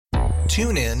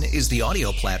TuneIn is the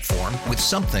audio platform with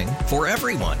something for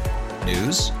everyone.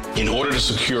 News. In order to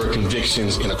secure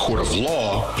convictions in a court of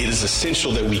law, it is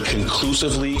essential that we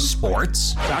conclusively.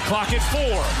 Sports. Shot clock at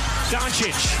 4.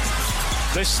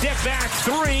 Doncic. The step back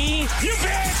 3. You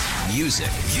bet. Music.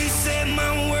 You set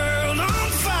my world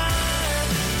on fire.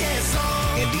 Yes,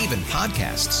 and even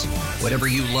podcasts. Whatever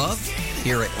you love,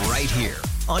 hear it right here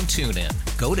on TuneIn.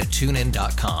 Go to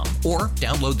TuneIn.com or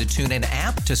download the TuneIn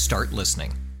app to start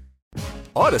listening.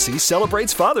 Odyssey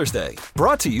celebrates Father's Day,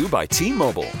 brought to you by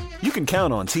T-Mobile. You can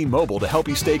count on T-Mobile to help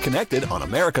you stay connected on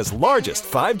America's largest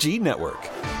 5G network.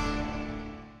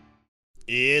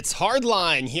 It's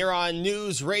Hardline here on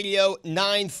News Radio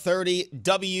 930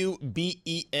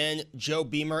 WBEN. Joe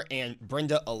Beamer and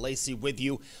Brenda Alesi with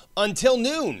you until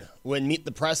noon when Meet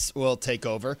the Press will take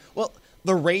over. Well,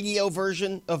 the radio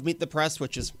version of Meet the Press,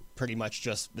 which is pretty much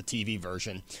just the TV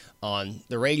version on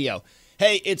the radio.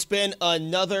 Hey, it's been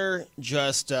another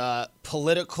just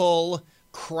political,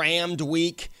 crammed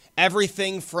week.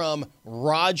 Everything from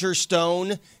Roger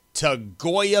Stone to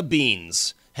Goya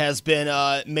beans has been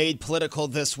made political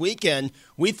this weekend.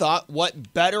 We thought,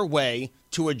 what better way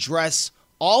to address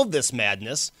all this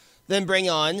madness than bring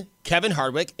on Kevin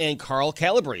Hardwick and Carl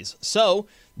Calabrese. So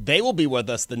they will be with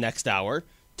us the next hour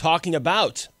talking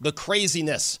about the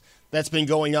craziness that's been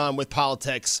going on with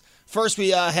politics. First, we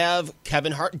have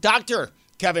Dr.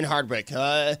 Kevin Hardwick.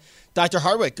 Dr.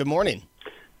 Hardwick, good morning.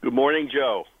 Good morning,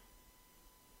 Joe.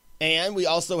 And we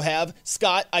also have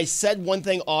Scott. I said one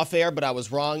thing off air, but I was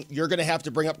wrong. You're going to have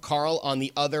to bring up Carl on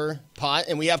the other pot.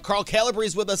 And we have Carl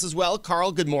Calabrese with us as well.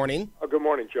 Carl, good morning. Oh, good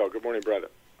morning, Joe. Good morning, Brenda.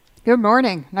 Good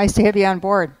morning. Nice to have you on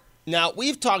board. Now,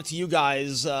 we've talked to you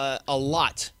guys a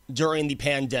lot during the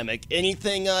pandemic.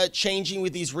 Anything changing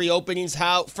with these reopenings?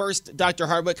 First, Dr.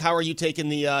 Hardwick, how are you taking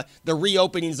the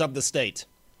reopenings of the state?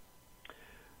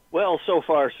 Well, so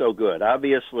far, so good.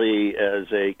 Obviously,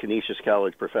 as a Canisius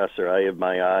College professor, I have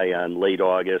my eye on late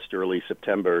August, early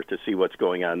September to see what's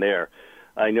going on there.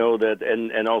 I know that,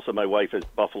 and also my wife is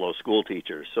Buffalo school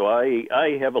teacher, so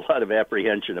I have a lot of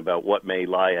apprehension about what may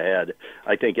lie ahead.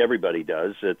 I think everybody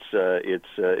does. It's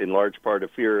in large part a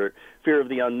fear of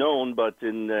the unknown, but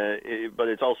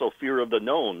it's also fear of the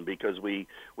known, because we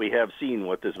have seen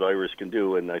what this virus can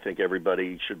do, and I think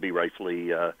everybody should be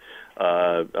rightfully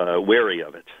wary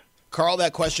of it. Carl,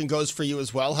 that question goes for you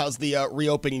as well. How's the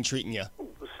reopening treating you?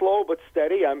 Slow but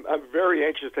steady. I'm very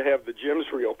anxious to have the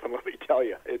gyms reopen. Let me tell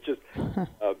you, it's just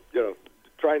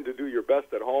trying to do your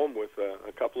best at home with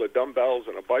a couple of dumbbells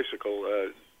and a bicycle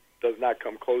does not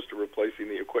come close to replacing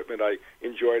the equipment I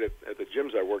enjoyed at the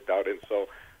gyms I worked out in. So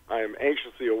I am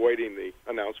anxiously awaiting the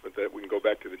announcement that we can go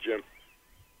back to the gym.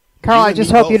 Carl, I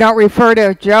just hope you don't refer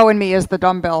to Joe and me as the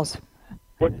dumbbells.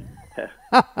 What?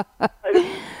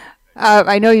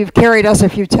 I know you've carried us a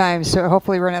few times, so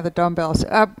hopefully we're not the dumbbells.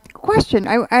 Question,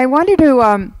 I wanted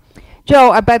to,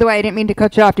 Joe, by the way, I didn't mean to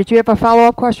cut you off. Did you have a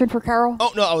follow-up question for Carl?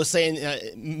 Oh, no, I was saying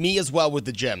me as well with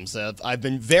the gyms. I've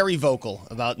been very vocal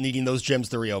about needing those gyms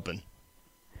to reopen.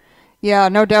 Yeah,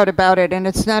 no doubt about it. And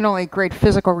it's not only great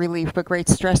physical relief, but great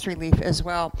stress relief as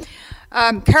well.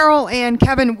 Carl and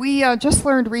Kevin, we just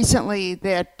learned recently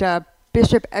that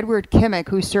Bishop Edward Kimmick,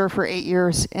 who served for 8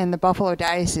 years in the Buffalo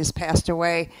Diocese, passed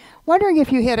away. Wondering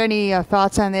if you had any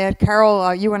thoughts on that.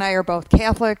 Carol, you and I are both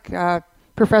Catholic.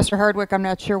 Professor Hardwick, I'm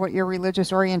not sure what your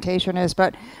religious orientation is,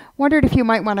 but wondered if you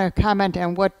might want to comment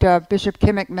on what Bishop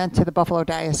Kimmick meant to the Buffalo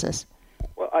Diocese.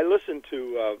 Well, I listened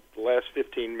to the last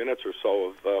 15 minutes or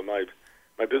so of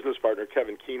my business partner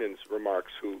Kevin Keenan's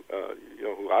remarks, who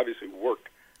obviously worked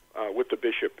with the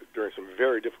bishop during some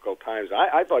very difficult times.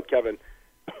 I thought Kevin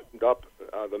up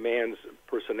the man's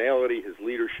personality, his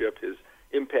leadership, his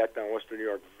impact on Western New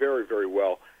York very, very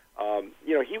well.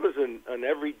 He was an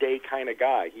everyday kind of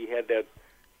guy. He had that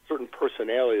certain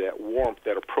personality, that warmth,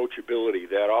 that approachability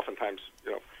that oftentimes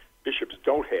bishops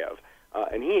don't have,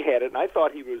 and he had it. And I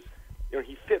thought he was,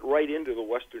 he fit right into the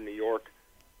Western New York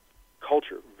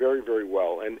culture very, very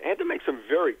well, and had to make some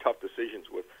very tough decisions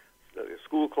with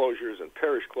school closures and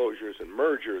parish closures and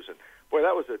mergers, and boy,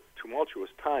 that was a tumultuous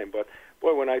time. But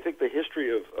boy, when I think the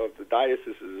history of the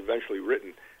diocese is eventually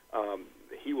written,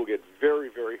 he will get very,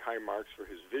 very high marks for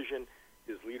his vision,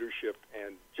 his leadership,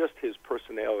 and just his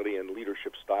personality and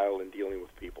leadership style in dealing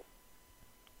with people.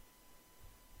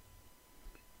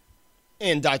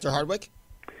 And Dr. Hardwick?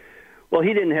 Well,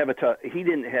 he didn't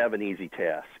have an easy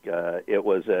task. It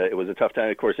was a tough time.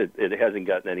 Of course, it hasn't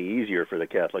gotten any easier for the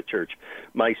Catholic Church.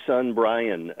 My son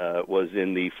Brian was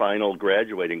in the final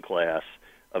graduating class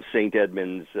St.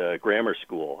 Edmund's Grammar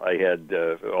School. I had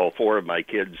all four of my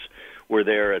kids were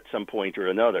there at some point or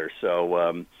another.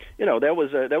 So that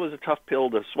was a tough pill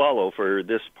to swallow for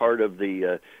this part of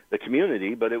the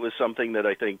community, but it was something that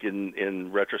I think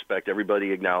in retrospect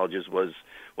everybody acknowledges was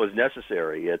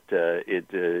necessary.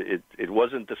 It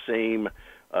wasn't the same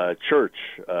church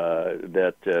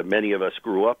that many of us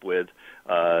grew up with.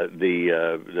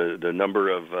 The number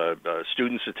of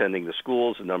students attending the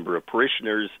schools, the number of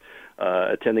parishioners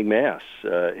attending Mass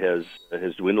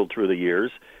has dwindled through the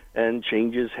years, and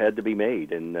changes had to be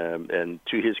made. And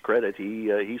to his credit,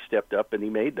 he stepped up and he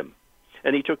made them,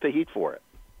 and he took the heat for it.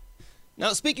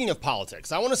 Now, speaking of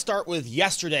politics, I want to start with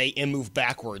yesterday and move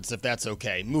backwards, if that's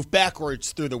okay. Move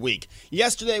backwards through the week.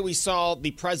 Yesterday, we saw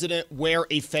the president wear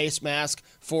a face mask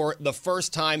for the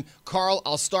first time. Carl,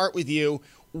 I'll start with you.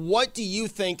 What do you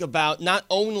think about not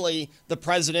only the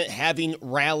president having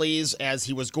rallies as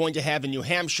he was going to have in New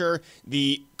Hampshire,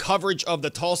 the coverage of the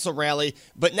Tulsa rally,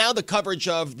 but now the coverage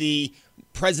of the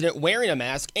president wearing a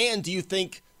mask? And do you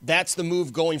think that's the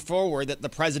move going forward, that the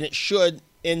president should,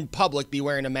 in public, be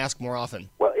wearing a mask more often?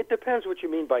 Well, it depends what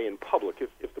you mean by in public.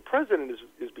 If the president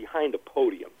is behind a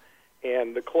podium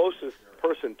and the closest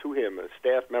person to him, a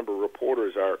staff member,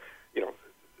 reporters are,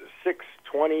 6,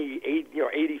 20,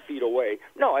 80 feet away,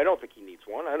 no, I don't think he needs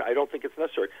one. I don't think it's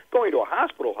necessary. Going to a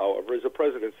hospital, however, as the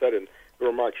president said in the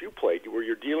remarks you played, where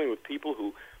you're dealing with people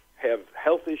who have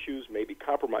health issues, maybe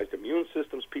compromised immune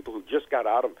systems, people who just got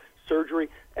out of surgery,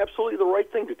 absolutely the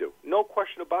right thing to do. No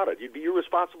question about it. You'd be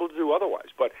irresponsible to do otherwise.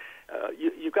 But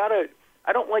you got to,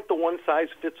 I don't like the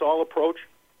one-size-fits-all approach.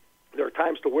 There are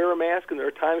times to wear a mask, and there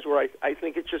are times where I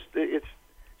think it's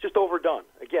just overdone.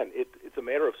 Again, it's a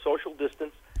matter of social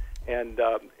distance and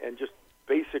just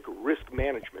basic risk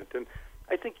management. And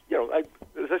I think,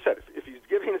 as I said, if he's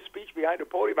giving a speech behind a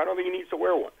podium, I don't think he needs to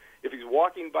wear one. If he's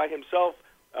walking by himself,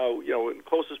 and the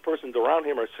closest persons around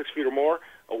him are 6 feet or more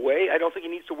away, I don't think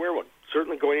he needs to wear one.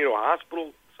 Certainly going into a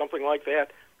hospital, something like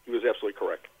that, he was absolutely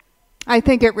correct. I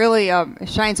think it really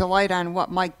shines a light on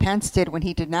what Mike Pence did when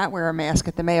he did not wear a mask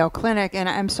at the Mayo Clinic, and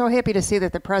I'm so happy to see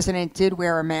that the president did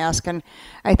wear a mask, and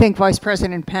I think Vice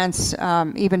President Pence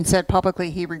even said publicly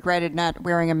he regretted not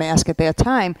wearing a mask at that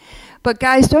time. But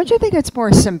guys, don't you think it's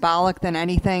more symbolic than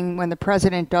anything when the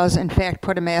president does in fact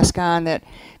put a mask on, that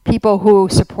people who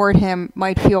support him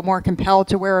might feel more compelled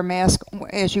to wear a mask,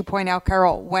 as you point out,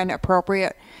 Carol, when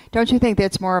appropriate? Don't you think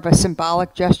that's more of a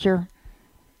symbolic gesture?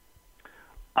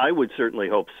 I would certainly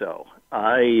hope so.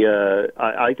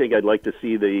 I think I'd like to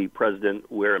see the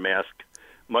president wear a mask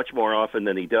much more often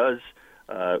than he does,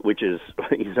 which is,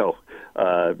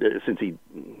 since he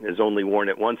has only worn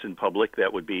it once in public,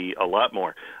 that would be a lot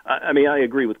more. I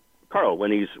agree with Carl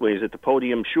when he's at the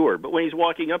podium, sure, but when he's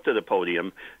walking up to the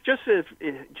podium, just to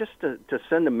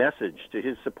send a message to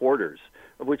his supporters,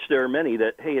 of which there are many,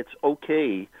 that hey, it's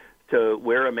okay to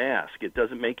wear a mask. It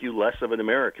doesn't make you less of an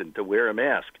American to wear a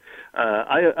mask.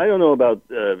 I don't know about,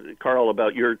 Carl,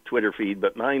 about your Twitter feed,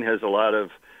 but mine has a lot of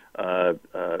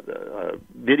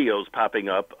videos popping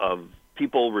up of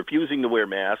people refusing to wear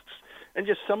masks and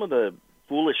just some of the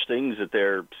foolish things that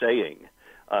they're saying.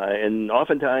 And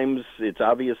oftentimes it's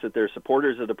obvious that they're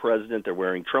supporters of the president. They're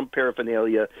wearing Trump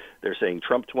paraphernalia. They're saying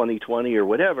Trump 2020 or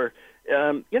whatever.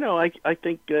 I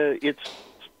think it's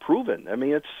proven.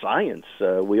 It's science.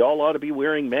 We all ought to be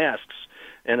wearing masks,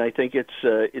 and I think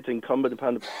it's incumbent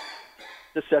upon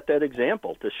to set that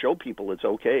example, to show people it's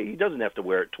okay. He doesn't have to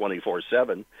wear it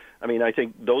 24/7. I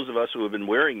think those of us who have been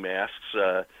wearing masks,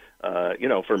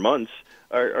 for months,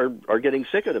 are getting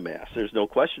sick of the mask. There's no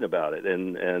question about it,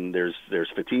 and there's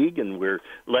fatigue, and we're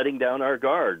letting down our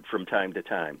guard from time to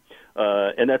time,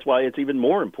 and that's why it's even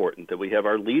more important that we have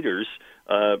our leaders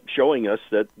showing us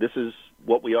that this is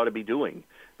what we ought to be doing.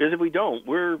 Because if we don't,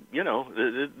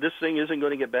 this thing isn't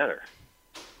going to get better.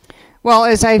 Well,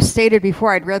 as I've stated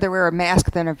before, I'd rather wear a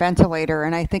mask than a ventilator,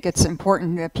 and I think it's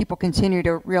important that people continue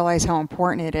to realize how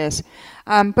important it is.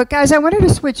 But guys, I wanted to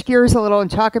switch gears a little and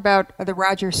talk about the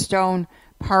Roger Stone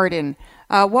pardon.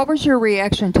 What was your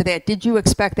reaction to that? Did you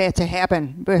expect that to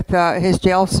happen with his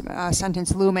jail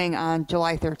sentence looming on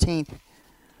July 13th?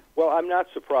 Well, I'm not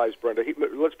surprised, Brenda.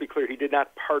 Let's be clear. He did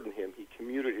not pardon him. He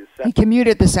commuted his sentence. He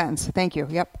commuted the sentence. Thank you.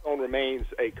 Yep. Stone remains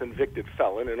a convicted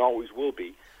felon and always will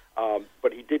be.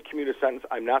 But he did commute a sentence.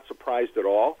 I'm not surprised at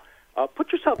all.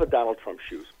 Put yourself in Donald Trump's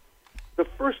shoes. The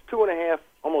first 2.5,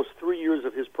 almost 3 years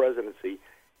of his presidency,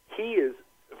 he is,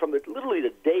 from literally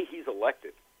the day he's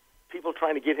elected, people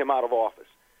trying to get him out of office.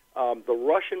 The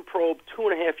Russian probe,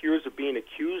 2.5 years of being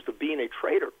accused of being a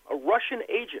traitor, a Russian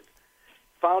agent.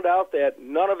 Found out that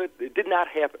none of it did not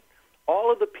happen.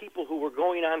 All of the people who were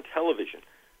going on television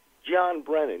John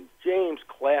Brennan, James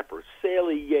Clapper,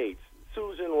 Sally Yates,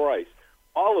 Susan Rice,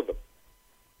 all of them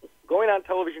going on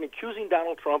television accusing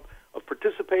Donald Trump of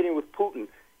participating with Putin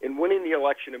in winning the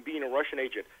election and being a Russian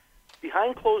agent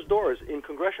behind closed doors in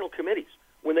congressional committees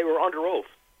when they were under oath,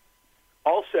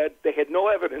 all said they had no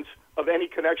evidence of any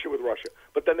connection with Russia.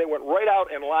 But then they went right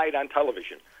out and lied on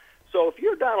television. So if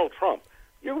you're Donald Trump,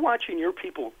 you're watching your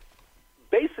people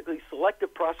basically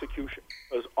selective prosecution,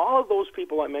 because all of those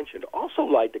people I mentioned also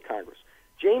lied to Congress.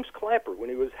 James Clapper, when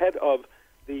he was head of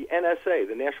the NSA,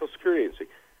 the National Security Agency,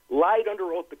 lied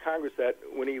under oath to Congress that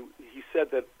when he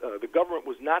said that the government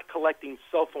was not collecting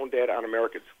cell phone data on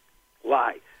Americans.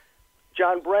 Lie.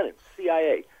 John Brennan,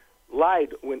 CIA,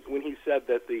 lied when he said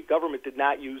that the government did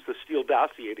not use the Steele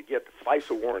dossier to get the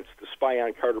FISA warrants to spy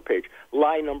on Carter Page.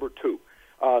 Lie number 2.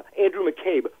 Andrew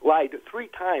McCabe lied 3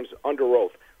 times under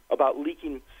oath about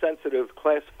leaking sensitive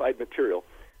classified material.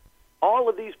 All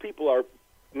of these people are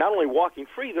not only walking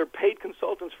free, they're paid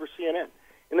consultants for CNN.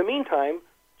 In the meantime,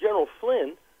 General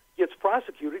Flynn gets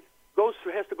prosecuted,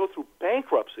 has to go through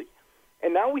bankruptcy,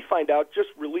 and now we find out, just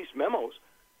released memos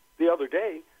the other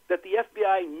day, that the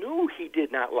FBI knew he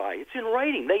did not lie. It's in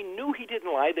writing. They knew he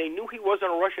didn't lie. They knew he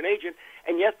wasn't a Russian agent,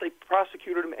 and yet they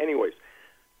prosecuted him anyways.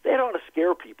 That ought to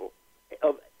scare people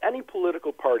of any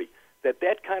political party,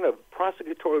 that kind of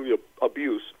prosecutorial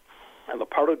abuse on the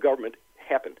part of the government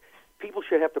happened. People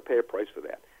should have to pay a price for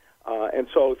that. And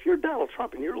so if you're Donald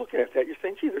Trump and you're looking at that, you're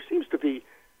saying, gee, there seems to be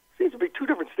 2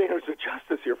 different standards of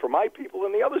justice here for my people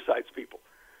and the other side's people.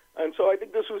 And so I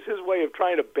think this was his way of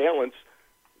trying to balance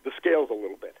the scales a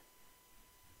little bit.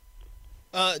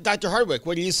 Dr. Hardwick,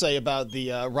 what do you say about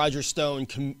the Roger Stone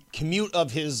commute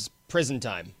of his prison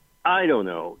time? I don't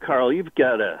know, Carl. You've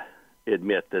got to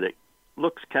admit that it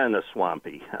looks kind of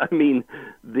swampy. I mean,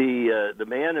 the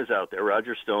man is out there.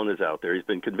 Roger Stone is out there. He's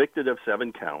been convicted of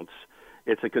 7 counts.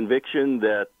 It's a conviction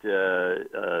that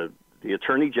the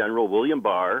Attorney General, William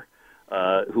Barr,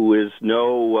 who is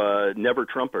no never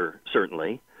Trumper,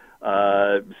 certainly,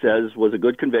 says was a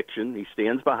good conviction. He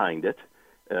stands behind it.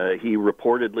 He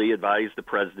reportedly advised the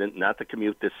president not to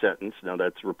commute this sentence. Now,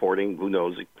 that's reporting. Who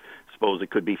knows? I suppose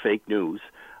it could be fake news.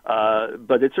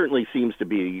 But it certainly seems to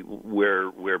be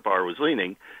where Barr was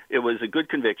leaning. It was a good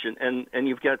conviction. And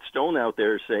you've got Stone out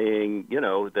there saying,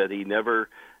 that he never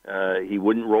he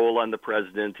wouldn't roll on the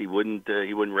president. He wouldn't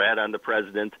rat on the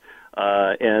president.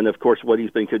 And, of course, what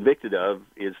he's been convicted of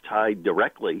is tied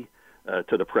directly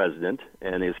to the president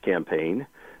and his campaign.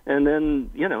 And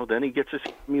then, then he gets his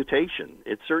mutation.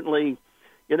 It certainly,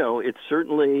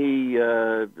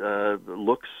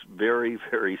 looks very,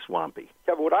 very swampy.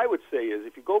 Kevin, what I would say is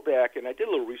if you go back, and I did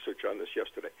a little research on this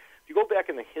yesterday, if you go back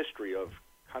in the history of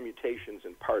commutations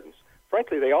and pardons,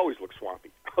 frankly, they always look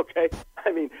swampy, okay?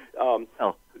 I mean,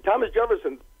 Thomas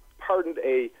Jefferson pardoned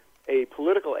a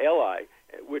political ally,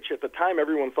 which at the time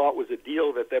everyone thought was a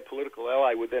deal that political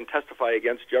ally would then testify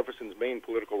against Jefferson's main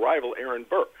political rival, Aaron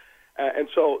Burr. And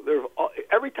so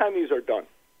every time these are done,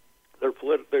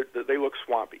 they look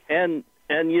swampy. And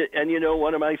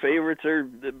one of my favorites are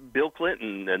Bill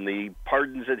Clinton and the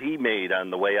pardons that he made on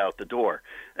the way out the door.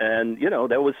 And,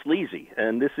 that was sleazy.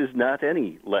 And this is not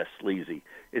any less sleazy.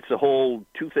 It's the whole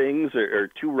 2 things or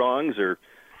 2 wrongs or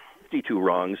 52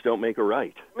 wrongs don't make a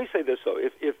right. Let me say this, though.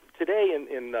 If today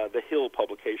in the Hill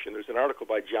publication, there's an article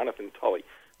by Jonathan Tully,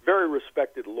 very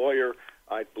respected lawyer.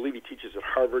 I believe he teaches at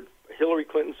Harvard, Hillary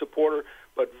Clinton supporter,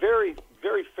 but very,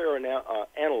 very fair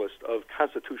analyst of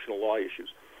constitutional law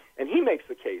issues. And he makes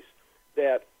the case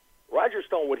that Roger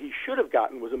Stone, what he should have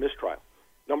gotten was a mistrial.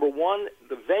 Number one,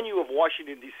 the venue of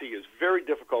Washington, D.C. is very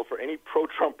difficult for any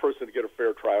pro-Trump person to get a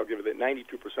fair trial, given that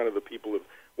 92% of the people of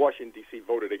Washington, D.C.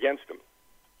 voted against him.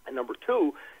 And number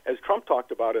two, as Trump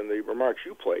talked about in the remarks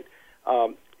you played,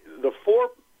 the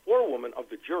forewoman of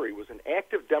the jury was an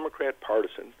active Democrat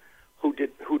partisan who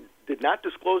did not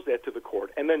disclose that to the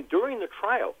court. And then during the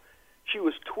trial, she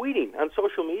was tweeting on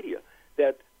social media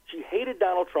that she hated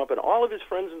Donald Trump and all of his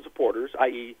friends and supporters,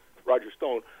 i.e. Roger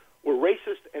Stone, were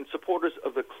racist and supporters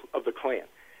of the Klan.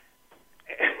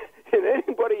 And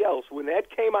anybody else, when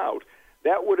that came out,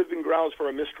 that would have been grounds for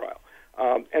a mistrial.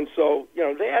 And so,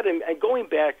 that and going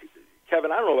back,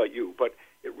 Kevin, I don't know about you, but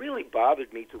it really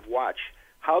bothered me to watch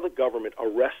how the government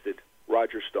arrested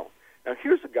Roger Stone. Now,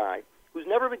 here's a guy who's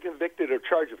never been convicted or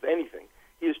charged with anything.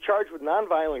 He is charged with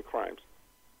nonviolent crimes.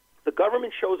 The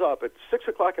government shows up at 6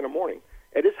 o'clock in the morning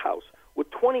at his house with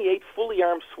 28 fully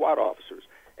armed SWAT officers,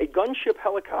 a gunship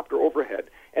helicopter overhead,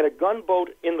 and a gunboat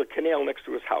in the canal next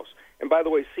to his house. And by the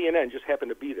way, CNN just happened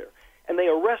to be there. And they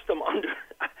arrest him under,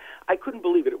 I couldn't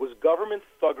believe it. It was government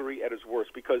thuggery at its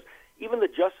worst, because even the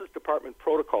Justice Department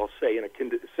protocols say in a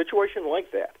situation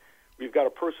like that, we've got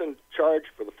a person charged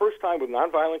for the first time with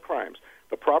nonviolent crimes.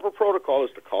 The proper protocol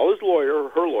is to call his lawyer or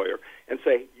her lawyer and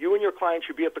say, you and your client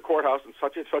should be at the courthouse in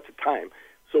such and such a time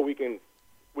so we can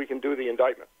do the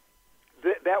indictment.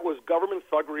 That was government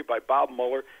thuggery by Bob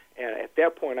Mueller, and at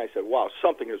that point I said, wow,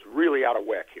 something is really out of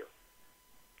whack here.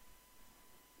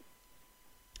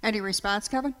 Any response,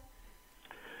 Kevin?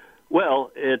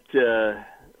 Well,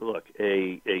 look,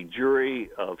 a jury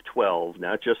of 12,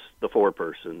 not just the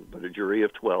foreperson, but a jury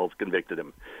of 12 convicted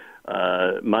him.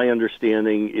 My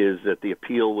understanding is that the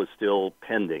appeal was still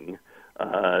pending.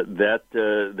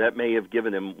 That may have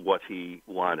given him what he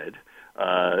wanted.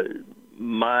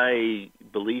 My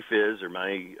belief is, or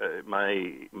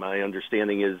my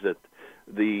understanding is that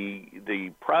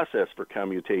the process for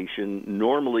commutation,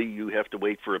 normally you have to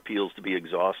wait for appeals to be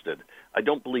exhausted. I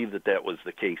don't believe that was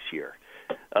the case here.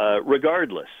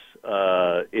 Regardless,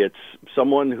 it's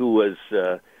someone who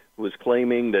was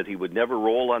claiming that he would never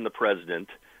roll on the president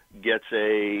gets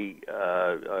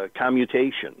a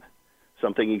commutation,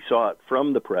 something he sought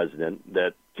from the president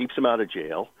that keeps him out of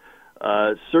jail.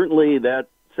 Certainly that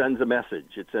sends a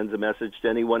message. It sends a message to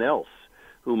anyone else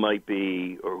who might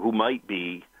be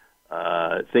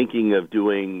thinking of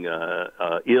doing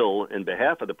ill in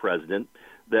behalf of the president,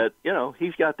 that,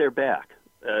 he's got their back,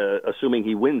 assuming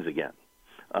he wins again.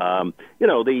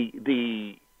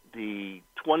 The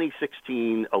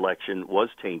 2016 election was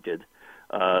tainted.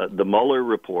 The Mueller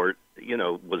report,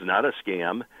 was not a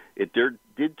scam. It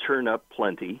did turn up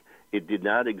plenty. It did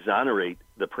not exonerate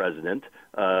the president.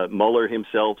 Mueller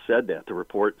himself said that. The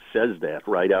report says that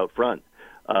right out front.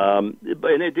 And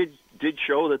it did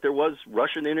show that there was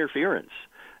Russian interference,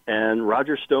 and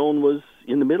Roger Stone was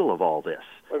in the middle of all this.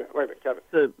 Wait a minute,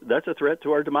 Kevin. That's a threat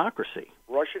to our democracy.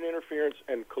 Russian interference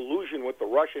and collusion with the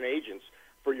Russian agents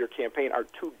for your campaign are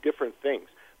two different things.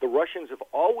 The Russians have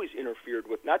always interfered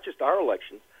with not just our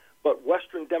elections, but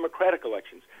Western democratic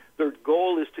elections. Their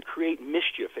goal is to create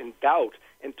mischief and doubt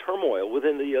and turmoil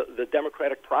within the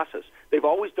democratic process. They've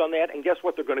always done that, and guess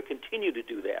what? They're going to continue to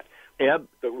do that.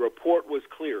 The report was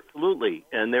clear. Absolutely,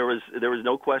 and there was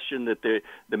no question that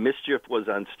the mischief was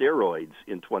on steroids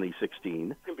in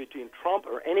 2016. Between Trump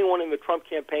or anyone in the Trump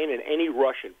campaign and any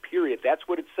Russian, period. That's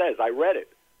what it says. I read it.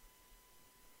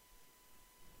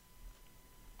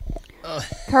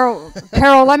 Carol,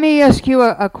 let me ask you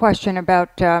a question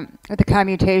about the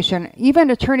commutation. Even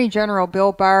Attorney General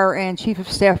Bill Barr and Chief of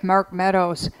Staff Mark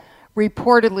Meadows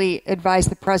reportedly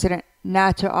advised the president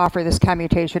not to offer this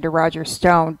commutation to Roger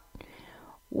Stone.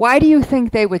 Why do you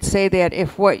think they would say that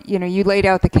if you laid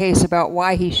out the case about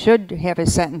why he should have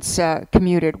his sentence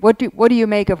commuted? What do you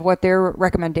make of what their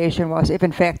recommendation was, if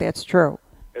in fact that's true?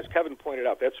 As Kevin pointed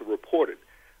out, that's reported.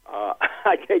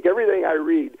 I take everything I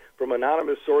read from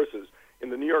anonymous sources in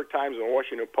the New York Times and the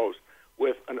Washington Post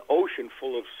with an ocean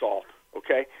full of salt,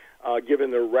 okay,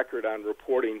 given their record on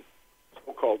reporting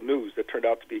so-called news that turned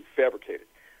out to be fabricated.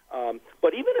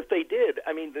 But even if they did,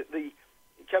 I mean,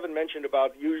 Kevin mentioned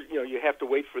about you have to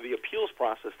wait for the appeals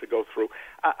process to go through.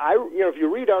 If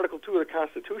you read Article 2 of the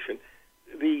Constitution,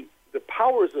 the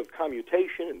powers of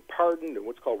commutation and pardon and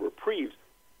what's called reprieves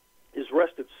is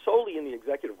rested solely in the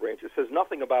executive branch. It says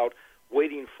nothing about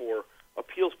waiting for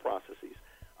appeals processes.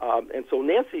 And so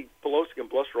Nancy Pelosi can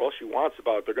bluster all she wants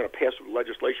about they're going to pass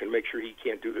legislation to make sure he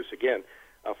can't do this again.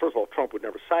 First of all, Trump would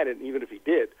never sign it, and even if he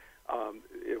did,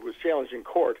 it was challenged in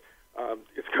court.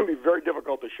 It's going to be very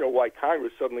difficult to show why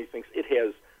Congress suddenly thinks it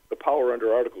has the power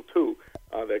under Article 2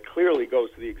 that clearly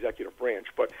goes to the executive branch.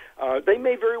 But they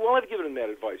may very well have given him that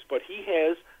advice, but he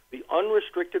has the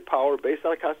unrestricted power based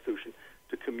on the Constitution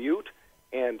to commute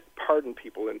and pardon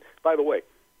people. And by the way,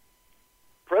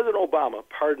 President Obama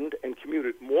pardoned and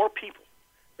commuted more people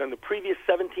than the previous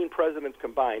 17 presidents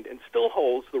combined and still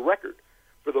holds the record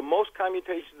for the most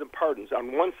commutations and pardons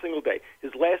on one single day.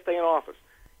 His last day in office,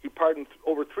 he pardoned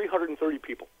over 330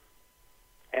 people.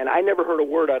 And I never heard a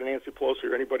word out of Nancy Pelosi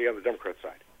or anybody on the Democrat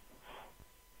side.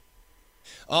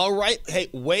 All right. Hey,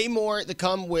 way more to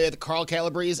come with Carl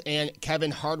Calabrese and Kevin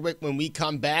Hardwick when we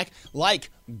come back, like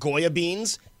Goya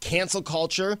beans, cancel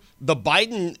culture, the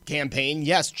Biden campaign.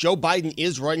 Yes, Joe Biden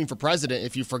is running for president,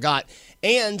 if you forgot.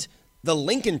 And the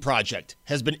Lincoln Project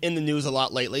has been in the news a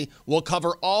lot lately. We'll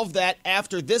cover all of that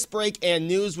after this break and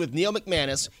news with Neil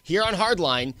McManus here on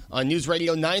Hardline on News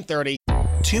Radio 930.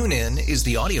 TuneIn is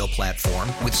the audio platform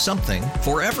with something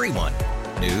for everyone.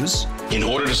 News. In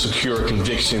order to secure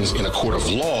convictions in a court of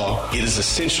law, it is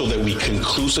essential that we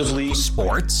conclusively.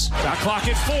 Sports. Shot clock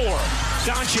at 4.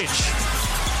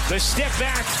 Doncic. The step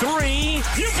back 3.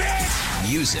 You bet.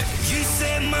 Music. You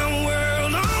set my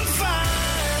world on fire.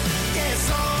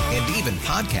 Yes, and even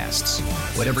podcasts.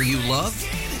 Whatever you love,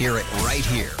 hear it right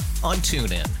here on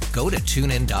TuneIn. Go to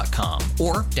TuneIn.com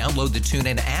or download the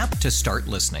TuneIn app to start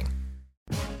listening.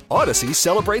 Odyssey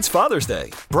celebrates Father's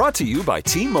Day, brought to you by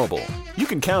T-Mobile. You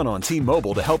can count on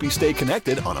T-Mobile to help you stay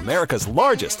connected on America's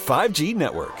largest 5G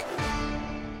network.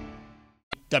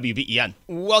 WBEN.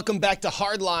 Welcome back to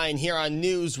Hardline here on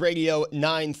News Radio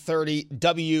 930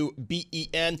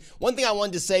 WBEN. One thing I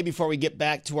wanted to say before we get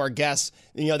back to our guests,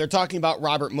 they're talking about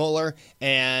Robert Mueller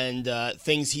and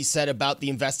things he said about the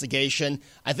investigation.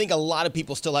 I think a lot of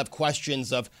people still have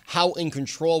questions of how in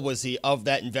control was he of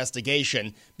that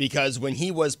investigation, because when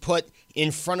he was put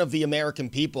in front of the American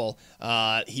people,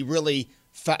 he really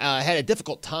had a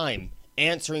difficult time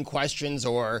answering questions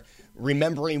or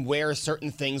remembering where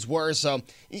certain things were. So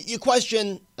you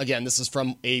question, again, this is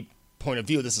from a point of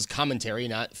view, this is commentary,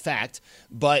 not fact,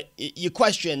 but you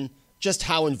question just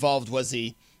how involved was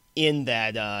he in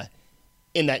that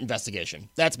investigation.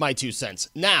 That's my 2 cents.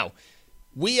 Now,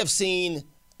 we have seen,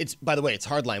 by the way, it's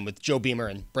Hardline with Joe Beamer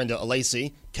and Brenda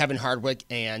Alesi, Kevin Hardwick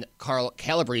and Carl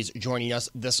Calabrese joining us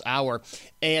this hour.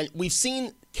 And we've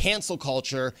seen cancel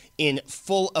culture in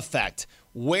full effect.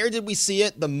 Where did we see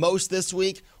it the most this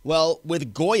week? Well,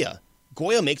 with Goya.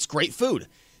 Goya makes great food.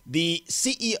 The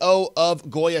CEO of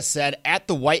Goya said at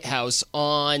the White House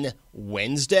on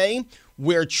Wednesday,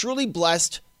 "We're truly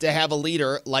blessed to have a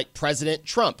leader like President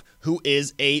Trump, who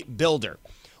is a builder."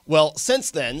 Well, since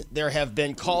then, there have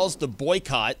been calls to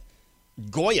boycott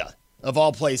Goya, of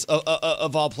all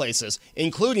places,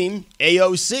 including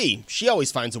AOC. She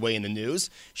always finds a way in the news.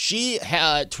 She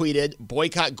had tweeted,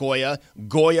 "Boycott Goya,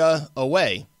 Goya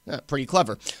away." Pretty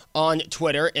clever on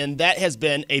Twitter, and that has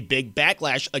been a big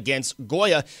backlash against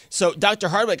Goya. So, Dr.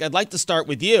 Hardwick, I'd like to start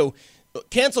with you.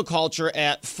 Cancel culture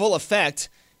at full effect.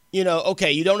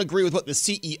 Okay, you don't agree with what the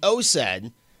CEO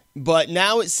said, but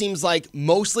now it seems like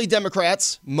mostly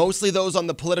Democrats, mostly those on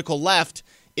the political left,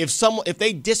 if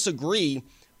they disagree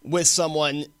with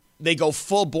someone, they go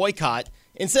full boycott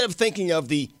instead of thinking of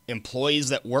the employees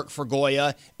that work for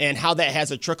Goya and how that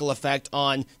has a trickle effect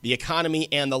on the economy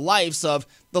and the lives of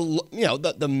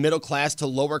the middle class to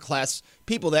lower class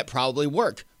people that probably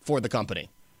work for the company.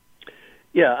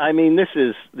 Yeah, I mean, this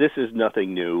is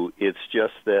nothing new. It's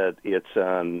just that it's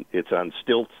on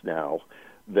stilts now.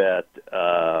 That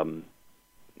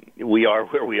we are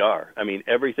where we are. I mean,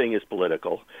 everything is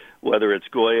political, whether it's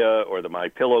Goya or the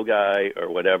MyPillow guy or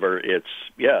whatever.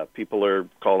 People are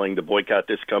calling to boycott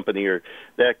this company or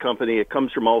that company. It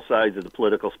comes from all sides of the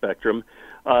political spectrum.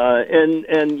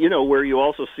 And where you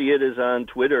also see it is on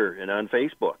Twitter and on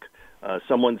Facebook.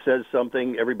 Someone says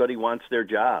something, everybody wants their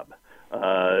job.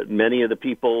 Many of the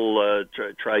people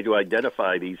try to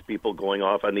identify these people going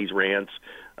off on these rants,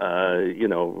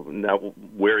 not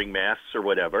wearing masks or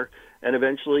whatever. And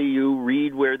eventually you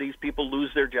read where these people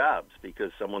lose their jobs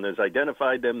because someone has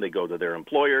identified them. They go to their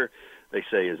employer. They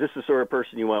say, "Is this the sort of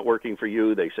person you want working for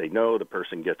you?" They say no. The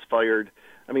person gets fired.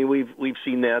 I mean, we've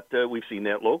seen that. We've seen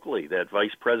that locally. That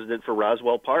vice president for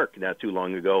Roswell Park not too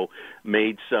long ago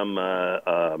made some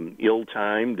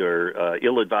ill-timed or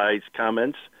ill-advised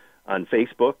comments on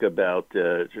Facebook about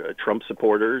Trump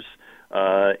supporters,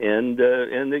 and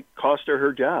it cost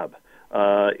her job.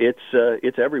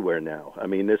 It's everywhere now. I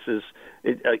mean,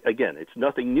 again, it's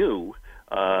nothing new,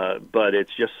 but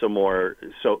it's just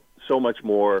so much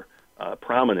more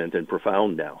prominent and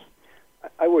profound now.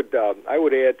 I would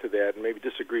add to that and maybe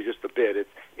disagree just a bit.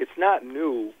 It's not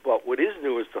new, but what is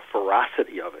new is the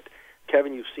ferocity of it.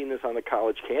 Kevin, you've seen this on the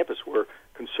college campus where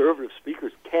conservative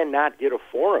speakers cannot get a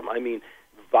forum. I mean,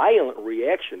 violent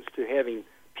reactions to having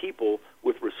people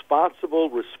with responsible,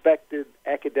 respected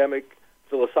academic,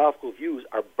 philosophical views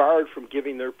are barred from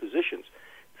giving their positions.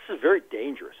 This is very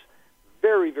dangerous,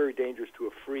 very, very dangerous to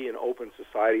a free and open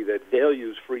society that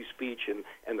values free speech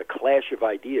and the clash of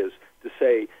ideas to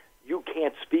say, you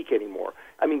can't speak anymore.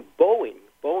 I mean,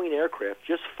 Boeing Aircraft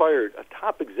just fired a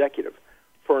top executive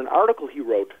for an article he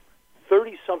wrote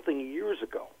 30-something years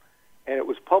ago. And it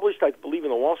was published, I believe, in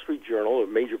the Wall Street Journal, a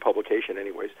major publication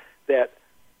anyways, that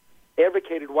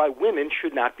advocated why women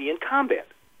should not be in combat.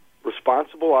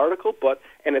 Responsible article,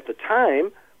 and at the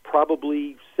time,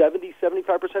 probably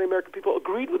 70-75% of American people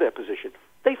agreed with that position.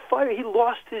 He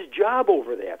lost his job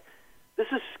over that. This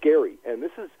is scary, and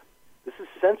this is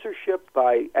censorship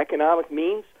by economic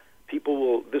means.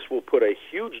 This will put a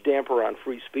huge damper on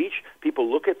free speech. People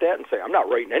look at that and say, "I'm not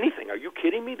writing anything. Are you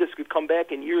kidding me? This could come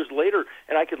back in years later,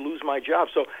 and I could lose my job."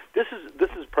 So this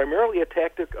is primarily a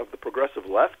tactic of the progressive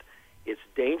left. It's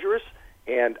dangerous,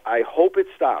 and I hope it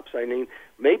stops. I mean,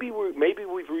 maybe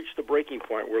we've reached the breaking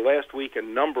point where last week a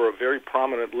number of very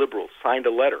prominent liberals signed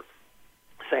a letter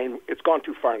saying it's gone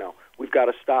too far now. We've got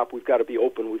to stop. We've got to be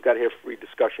open. We've got to have free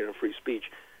discussion and free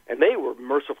speech. and they were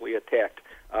mercifully attacked.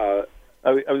 I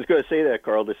was going to say that,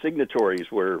 Carl. The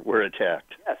signatories were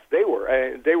attacked. Yes, they were.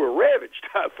 And they were ravaged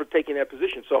for taking that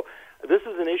position. So this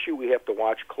is an issue we have to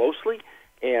watch closely,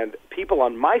 and people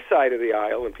on my side of the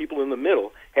aisle and people in the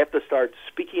middle have to start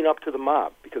speaking up to the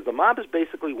mob, because the mob is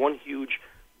basically one huge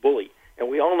bully. And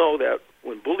we all know that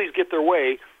when bullies get their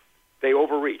way, they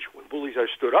overreach. When bullies are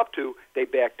stood up to, they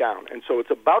back down. And so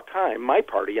it's about time my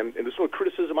party, and this is what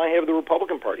criticism I have of the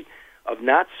Republican Party, of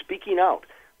not speaking out.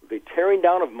 The tearing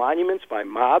down of monuments by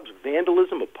mobs,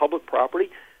 vandalism of public property.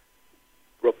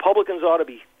 Republicans ought to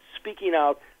be speaking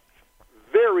out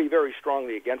very, very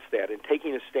strongly against that and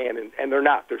taking a stand, and they're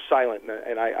not. They're silent,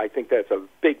 and I think that's a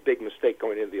big, big mistake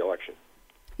going into the election.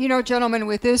 You know, gentlemen,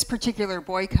 with this particular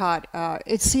boycott,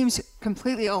 it seems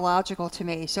completely illogical to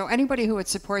me. So anybody who would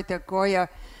support the Goya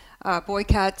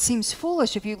boycott seems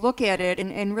foolish if you look at it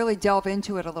and really delve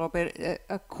into it a little bit.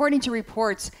 According to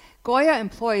reports, Goya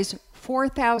employs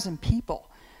 4,000 people.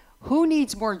 Who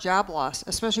needs more job loss,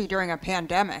 especially during a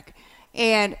pandemic?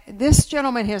 And this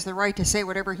gentleman has the right to say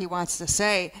whatever he wants to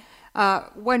say.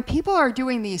 When people are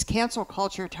doing these cancel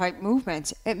culture type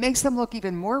movements, it makes them look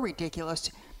even more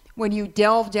ridiculous when you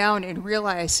delve down and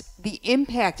realize the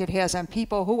impact it has on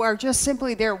people who are just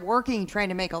simply there working, trying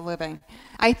to make a living.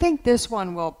 I think this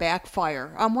one will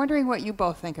backfire. I'm wondering what you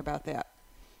both think about that.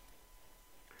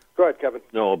 Go ahead, Kevin.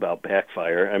 No, about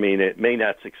backfire. I mean, it may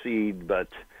not succeed, but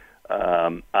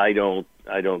I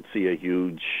don't see a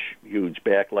huge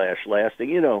backlash lasting.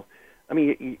 You know, I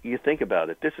mean, you think about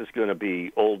it. This is going to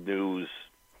be old news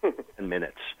in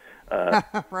minutes.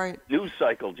 Right. News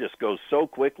cycle just goes so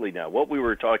quickly now. What we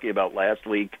were talking about last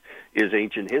week is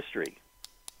ancient history.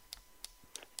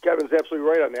 Kevin's absolutely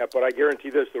right on that, but I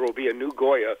guarantee this, there will be a new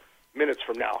Goya minutes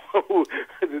from now.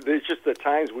 It's just the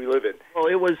times we live in. Well,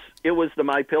 it was the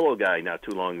MyPillow guy not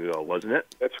too long ago, wasn't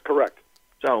it? That's correct.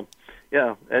 So,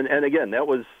 yeah, and again, that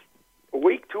was a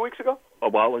week, 2 weeks ago? A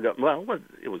while ago. Well,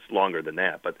 it was longer than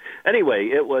that, but anyway,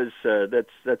 it was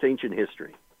that's ancient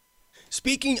history.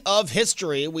 Speaking of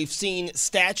history, we've seen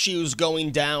statues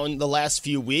going down the last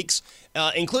few weeks,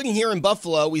 including here in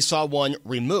Buffalo. We saw one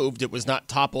removed. It was not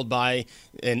toppled by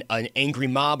an angry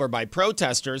mob or by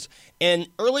protesters. And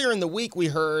earlier in the week, we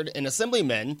heard an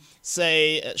assemblyman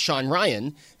say, Sean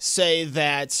Ryan, say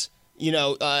that, you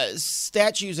know,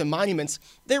 statues and monuments,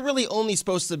 they're really only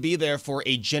supposed to be there for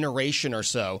a generation or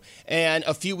so. And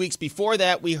a few weeks before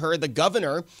that, we heard the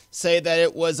governor say that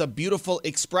it was a beautiful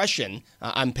expression.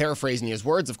 I'm paraphrasing his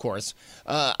words, of course.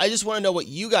 I just want to know what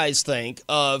you guys think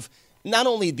of not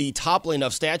only the toppling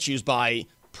of statues by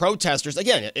protesters.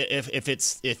 Again, if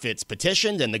it's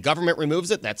petitioned and the government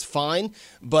removes it, that's fine.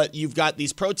 But you've got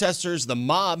these protesters, the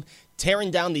mob,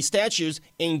 tearing down these statues,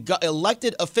 and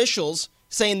elected officials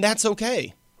saying that's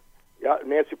okay. Yeah,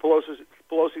 Nancy Pelosi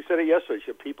said it yesterday. She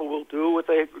said people will do what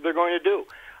they're going to do.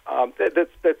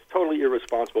 That's totally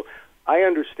irresponsible. I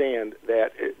understand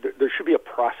that there should be a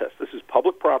process. This is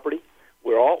public property.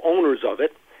 We're all owners of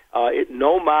it.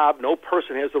 No mob, no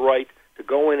person has the right to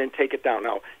go in and take it down.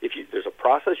 Now, there's a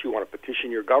process, you want to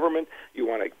petition your government, you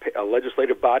want a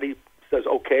legislative body says,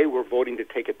 okay, we're voting to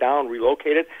take it down,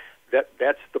 relocate it.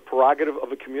 That's the prerogative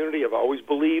of a community. I've always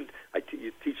believed,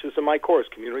 you teach this in my course,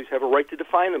 communities have a right to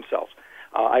define themselves.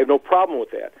 I have no problem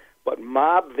with that. But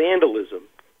mob vandalism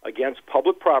against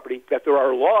public property, that there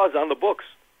are laws on the books.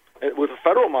 With a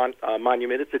federal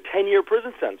monument, it's a 10-year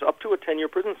prison sentence, up to a 10-year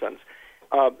prison sentence,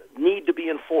 need to be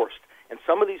enforced. And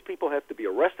some of these people have to be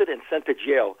arrested and sent to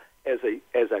jail as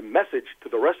a message to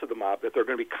the rest of the mob that there are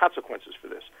going to be consequences for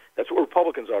this. That's what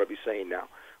Republicans ought to be saying now.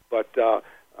 But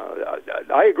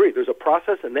I agree. There's a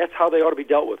process, and that's how they ought to be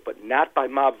dealt with, but not by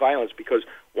mob violence, because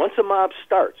once a mob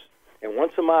starts and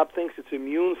once a mob thinks it's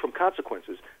immune from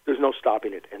consequences, there's no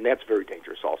stopping it, and that's very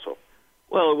dangerous also.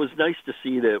 Well, it was nice to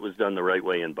see that it was done the right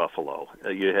way in Buffalo.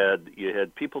 You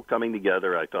had people coming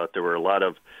together. I thought there were a lot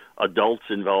of adults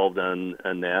involved on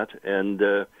that, and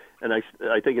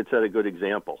I think it set a good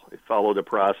example. It followed a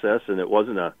process, and it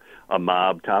wasn't a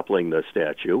mob toppling the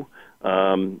statue.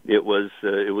 It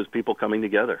was people coming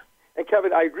together. And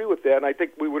Kevin, I agree with that, and I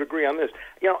think we would agree on this.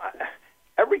 You know,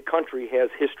 every country has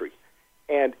history,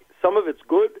 and some of it's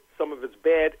good, some of it's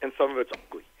bad, and some of it's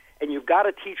ugly. And you've got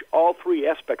to teach all three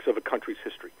aspects of a country's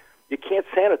history. You can't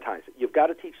sanitize it. You've got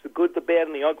to teach the good, the bad,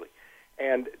 and the ugly.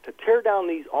 And to tear down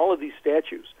all of these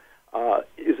statues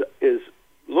is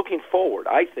looking forward,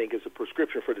 I think, is a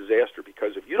prescription for disaster,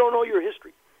 because if you don't know your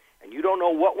history, and you don't know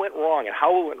what went wrong and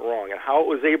how it went wrong and how it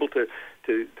was able to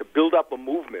build up a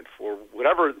movement for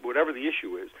whatever the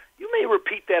issue is, you may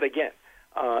repeat that again.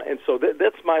 And so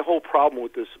that's my whole problem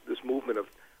with this movement of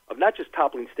not just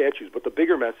toppling statues, but the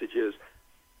bigger message is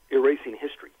erasing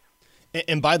history.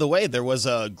 And by the way, there was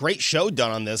a great show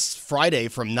done on this Friday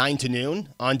from 9 to noon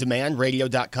on demand,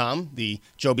 radio.com, the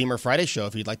Joe Beamer Friday show,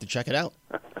 if you'd like to check it out.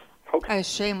 Okay. A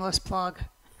shameless plug.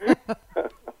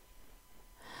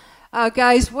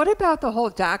 Guys, what about the whole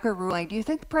DACA ruling? Do you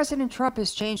think President Trump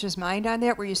has changed his mind on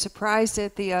that? Were you surprised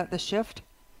at the shift?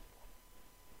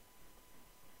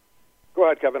 Go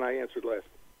ahead, Kevin. I answered last.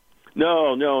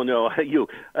 No. You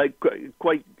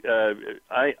quite.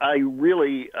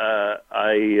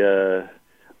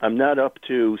 I'm not up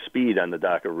to speed on the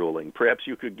DACA ruling. Perhaps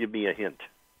you could give me a hint.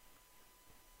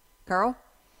 Carl?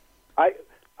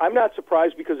 I'm not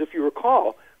surprised because if you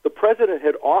recall, the president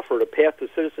had offered a path to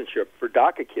citizenship for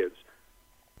DACA kids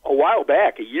a while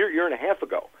back, a year and a half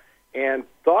ago, and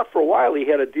thought for a while he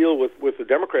had a deal with the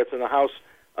Democrats in the House,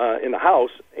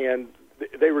 and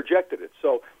they rejected it.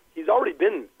 So he's already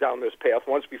been down this path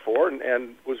once before,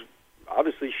 and was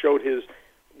obviously showed his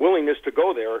willingness to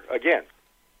go there again.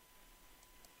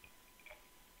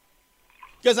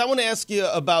 Guys, I want to ask you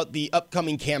about the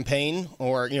upcoming campaign,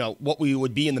 or what we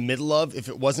would be in the middle of if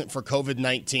it wasn't for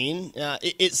COVID-19.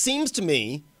 It seems to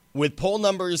me, with poll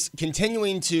numbers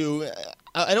continuing to,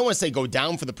 I don't want to say go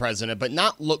down for the president, but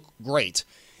not look great.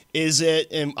 Is it?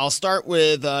 And I'll start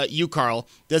with you, Carl.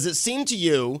 Does it seem to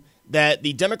you that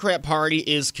the Democrat Party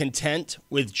is content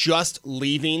with just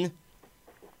leaving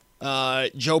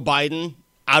Joe Biden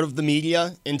out of the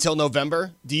media until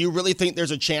November? Do you really think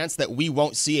there's a chance that we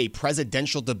won't see a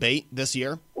presidential debate this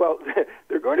year? Well,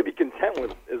 they're going to be content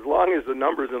with as long as the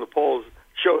numbers in the polls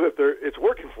show that it's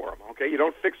working for them. Okay, you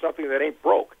don't fix something that ain't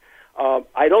broke.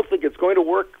 I don't think it's going to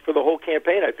work for the whole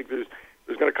campaign. I think there's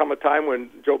going to come a time when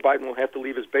Joe Biden will have to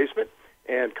leave his basement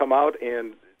and come out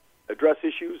and address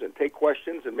issues and take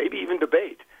questions and maybe even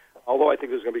debate. Although I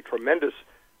think there's going to be tremendous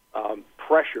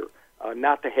pressure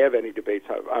not to have any debates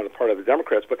on the part of the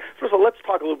Democrats. But first of all, let's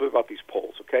talk a little bit about these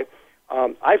polls, okay?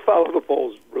 I follow the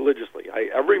polls religiously.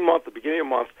 Every month, at the beginning of the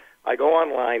month, I go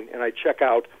online and I check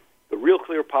out the Real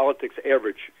Clear Politics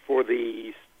average for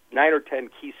the 9 or 10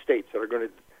 key states that are going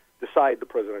to decide the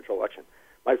presidential election.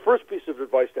 My first piece of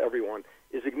advice to everyone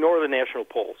is ignore the national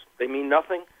polls. They mean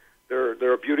nothing.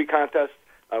 They're a beauty contest.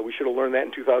 We should have learned that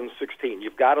in 2016.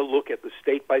 You've got to look at the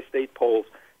state-by-state polls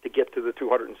to get to the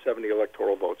 270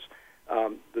 electoral votes.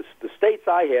 The states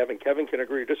I have, and Kevin can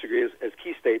agree or disagree, as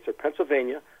key states are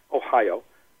Pennsylvania, Ohio,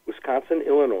 Wisconsin,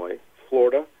 Illinois,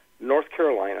 Florida, North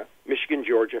Carolina, Michigan,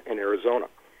 Georgia, and Arizona.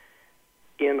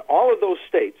 In all of those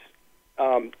states,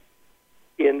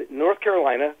 in North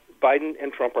Carolina, Biden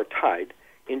and Trump are tied.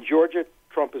 In Georgia,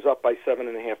 Trump is up by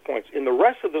 7.5 points. In the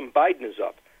rest of them, Biden is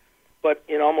up. But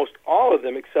in almost all of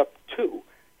them except two,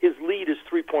 his lead is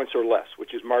 3 points or less,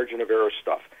 which is margin of error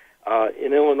stuff.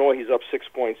 In Illinois, he's up 6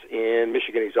 points. In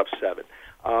Michigan, he's up 7.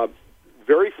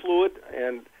 Very fluid,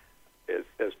 and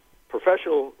as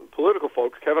professional political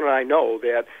folks, Kevin and I know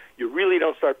that you really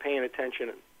don't start paying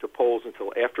attention to polls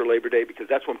until after Labor Day, because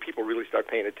that's when people really start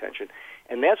paying attention.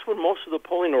 And that's when most of the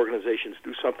polling organizations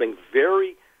do something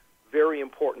very, very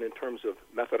important in terms of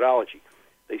methodology.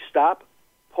 They stop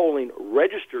polling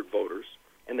registered voters,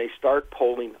 and they start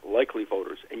polling likely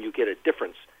voters, and you get a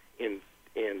difference in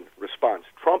response.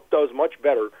 Trump does much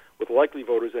better with likely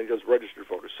voters than he does registered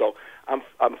voters. So I'm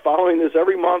following this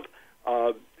every month.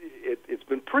 It's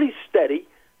been pretty steady,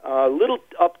 a little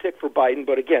uptick for Biden,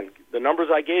 but again, the numbers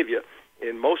I gave you,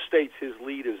 in most states his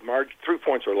lead is 3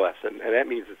 points or less, and that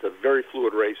means it's a very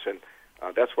fluid race, and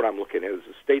that's what I'm looking at, is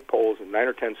the state polls in 9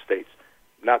 or 10 states,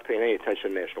 not paying any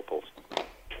attention to national polls.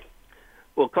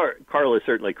 Well, Carl is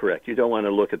certainly correct. You don't want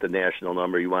to look at the national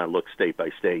number. You want to look state by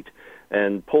state.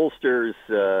 And pollsters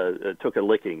took a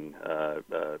licking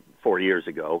 4 years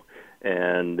ago,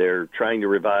 and they're trying to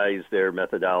revise their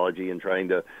methodology and trying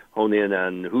to hone in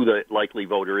on who the likely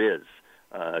voter is,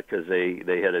 because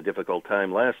they had a difficult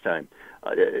time last time.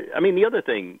 The other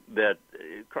thing that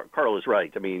Carl is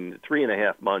right.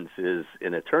 3.5 months is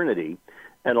an eternity,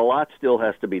 and a lot still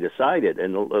has to be decided,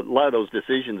 and a lot of those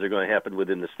decisions are going to happen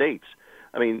within the states.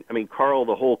 Carl,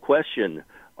 the whole question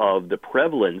of the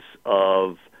prevalence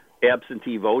of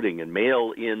absentee voting and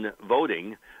mail-in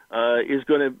voting is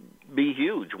going to be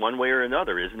huge one way or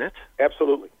another, isn't it?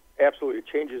 Absolutely. It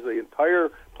changes the entire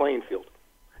playing field.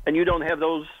 And you don't have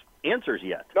those answers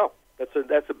yet. No,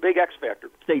 that's a big X factor.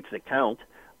 States that count.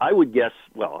 I would guess,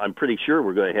 I'm pretty sure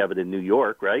we're going to have it in New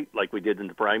York, right? Like we did in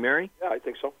the primary? Yeah, I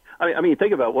think so.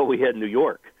 Think about what we had in New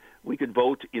York. We could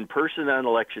vote in person on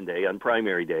Election Day, on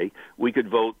primary day. We could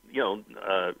vote,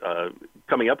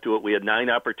 coming up to it, we had 9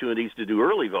 opportunities to do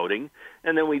early voting,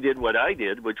 and then we did what I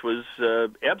did, which was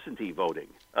absentee voting.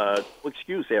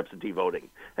 Absentee voting.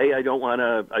 Hey, I don't want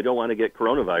to get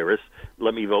coronavirus.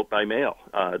 Let me vote by mail.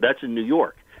 That's in New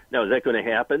York. Now, is that going to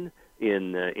happen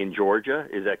in Georgia?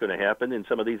 Is that going to happen in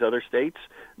some of these other states?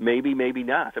 Maybe, maybe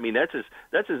not. I mean, that's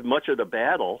as much of the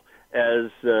battle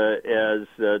as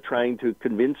trying to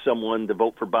convince someone to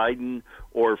vote for Biden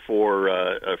or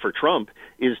for Trump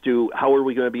is to how are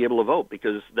we going to be able to vote,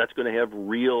 because that's going to have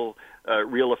real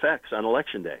effects on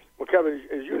Election Day. Well, Kevin,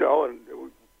 as you know, and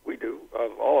we do,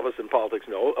 all of us in politics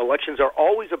know, elections are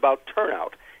always about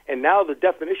turnout. And now the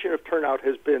definition of turnout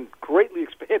has been greatly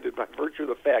expanded by virtue of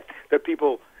the fact that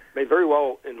people may very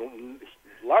well, in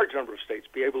a large number of states,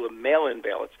 be able to mail in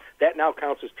ballots. That now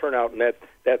counts as turnout, and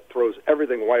that throws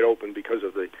everything wide open because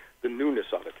of the newness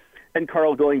of it. And,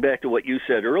 Carl, going back to what you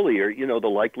said earlier, the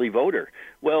likely voter.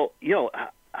 Well,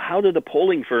 how do the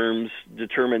polling firms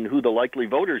determine who the likely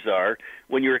voters are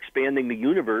when you're expanding the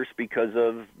universe because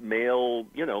of mail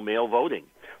voting?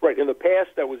 Right. In the past,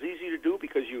 that was easy to do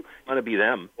because you want to be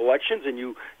them elections, and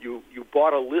you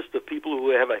bought a list of people who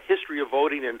have a history of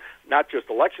voting in not just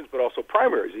elections but also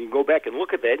primaries. And you can go back and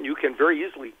look at that, and you can very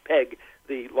easily peg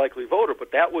the likely voter.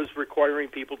 But that was requiring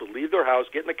people to leave their house,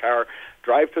 get in the car,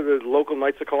 drive to the local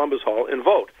Knights of Columbus Hall, and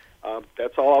vote.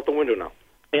 That's all out the window now.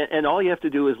 And all you have to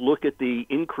do is look at the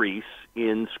increase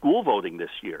in school voting this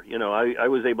year. I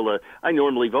was able to. I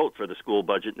normally vote for the school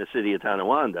budget in the city of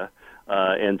Tonawanda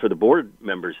and for the board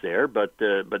members there, but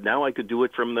now I could do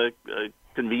it from the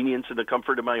convenience and the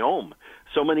comfort of my home.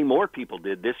 So many more people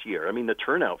did this year. I mean, the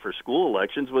turnout for school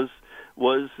elections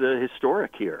was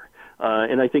historic here,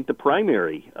 and I think the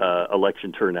primary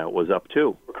election turnout was up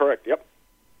too. Correct. Yep.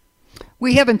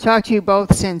 We haven't talked to you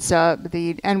both since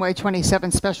the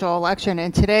NY27 special election,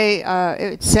 and today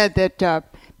it said that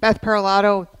Beth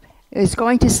Parlato is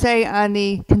going to stay on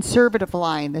the conservative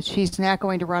line, that she's not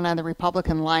going to run on the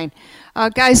Republican line.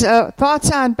 Guys,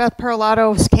 thoughts on Beth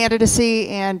Parlato's candidacy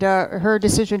and her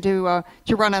decision to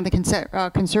run on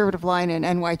the conservative line in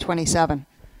NY27?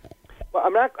 Well,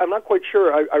 I'm not quite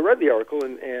sure. I read the article,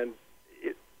 and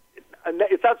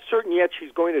it's not certain yet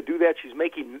she's going to do that. She's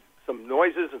making some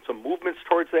noises and some movements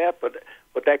towards that, but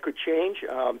that could change.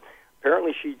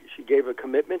 Apparently, she gave a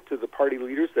commitment to the party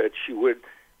leaders that she would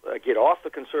get off the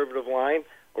conservative line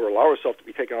or allow herself to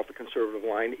be taken off the conservative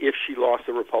line if she lost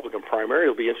the Republican primary.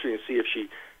 It'll be interesting to see if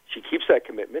she keeps that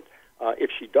commitment. If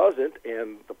she doesn't,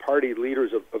 and the party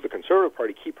leaders of the Conservative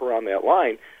Party keep her on that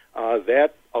line,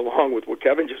 that, along with what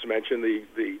Kevin just mentioned,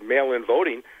 the mail-in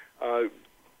voting,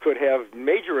 could have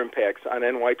major impacts on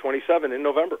NY27 in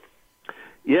November.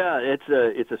 Yeah,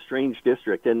 it's a strange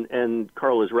district, and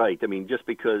Carl is right. I mean, just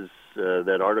because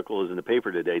that article is in the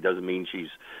paper today doesn't mean she's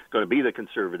going to be the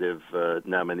conservative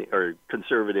nominee or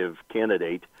conservative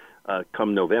candidate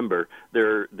come November.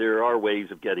 There are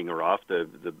ways of getting her off.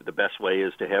 The best way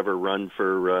is to have her run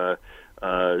for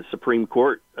Supreme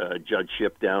Court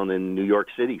judgeship down in New York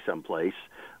City someplace,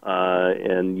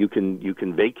 and you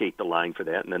can vacate the line for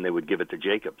that, and then they would give it to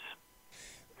Jacobs.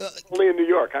 Only in New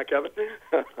York, huh, Kevin?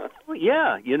 Well,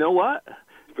 yeah, you know what?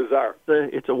 It's bizarre.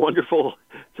 It's a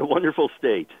wonderful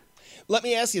state. Let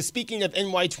me ask you, speaking of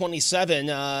NY27,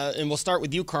 and we'll start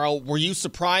with you, Carl, were you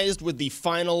surprised with the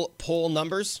final poll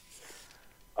numbers?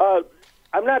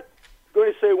 I'm not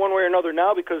going to say one way or another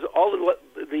now because all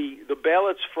the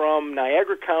ballots from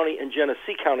Niagara County and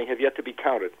Genesee County have yet to be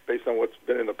counted based on what's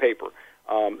been in the paper.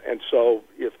 And so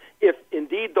if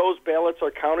indeed those ballots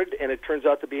are counted and it turns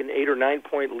out to be an 8 or 9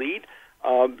 point lead,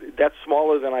 that's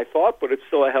smaller than I thought, but it's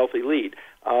still a healthy lead.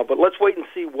 But let's wait and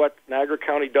see what Niagara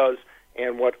County does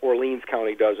and what Orleans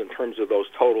County does in terms of those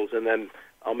totals, and then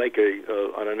I'll make an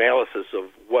analysis of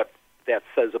what that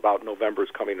says about November's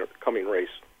coming race.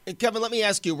 Kevin, let me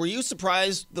ask you, were you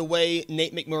surprised the way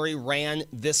Nate McMurray ran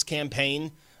this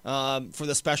campaign for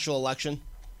the special election?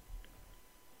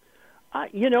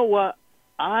 You know what?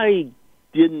 I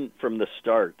didn't, from the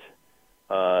start,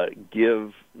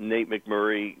 give Nate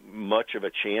McMurray much of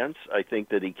a chance. I think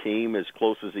that he came as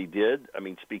close as he did. I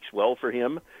mean, speaks well for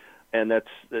him. And that's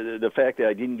the fact that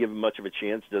I didn't give him much of a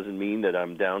chance doesn't mean that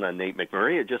I'm down on Nate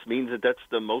McMurray. It just means that that's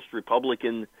the most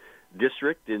Republican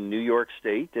district in New York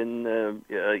State. And,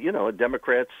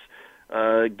 Democrats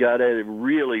got a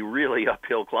really, really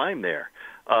uphill climb there.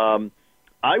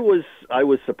 I was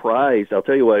surprised. I'll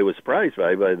tell you what I was surprised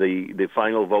by the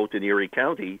final vote in Erie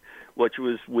County, which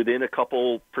was within a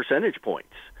couple percentage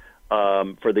points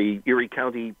for the Erie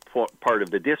County part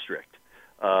of the district.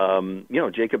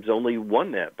 Jacobs only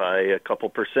won that by a couple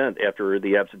percent after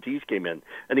the absentees came in.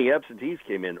 And the absentees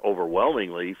came in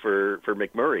overwhelmingly for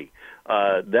McMurray.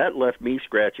 That left me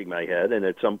scratching my head, and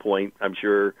at some point, I'm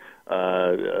sure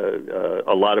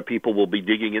a lot of people will be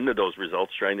digging into those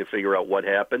results, trying to figure out what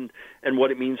happened and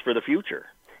what it means for the future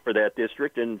for that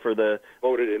district and for the...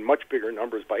 Voted in much bigger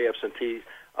numbers by absentees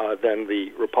than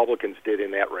the Republicans did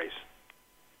in that race.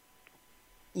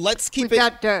 Let's keep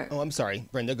I'm sorry,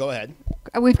 Brenda, go ahead.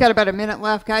 We've got about a minute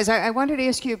left, guys. I wanted to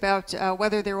ask you about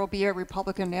whether there will be a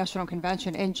Republican National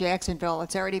Convention in Jacksonville.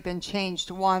 It's already been changed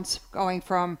once, going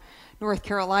from North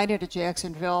Carolina to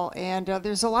Jacksonville, and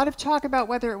there's a lot of talk about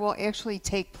whether it will actually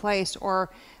take place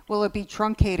or will it be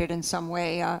truncated in some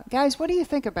way. Guys, what do you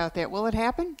think about that? Will it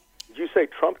happen? Did you say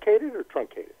truncated or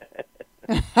truncated?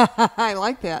 I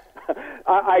like that.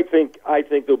 I think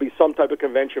there'll be some type of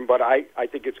convention, but I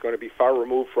think it's going to be far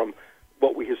removed from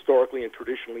what we historically and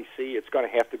traditionally see. It's going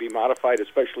to have to be modified,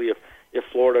 especially if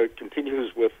Florida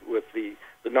continues with the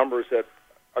numbers that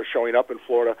are showing up in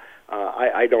Florida.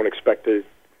 I don't expect to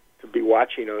be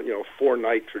watching a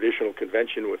 4-night traditional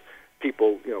convention with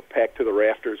people packed to the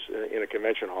rafters in a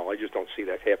convention hall. I just don't see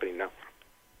that happening now.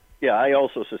 Yeah, I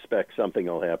also suspect something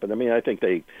will happen. I mean, I think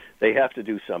they have to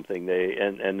do something.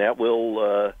 And that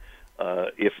will,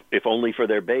 if only for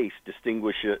their base,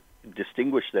 distinguish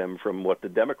them from what the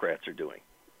Democrats are doing.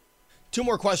 2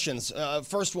 more questions.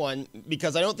 First one,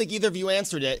 because I don't think either of you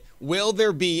answered it. Will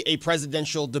there be a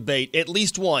presidential debate, at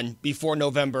least one, before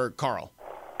November, Carl?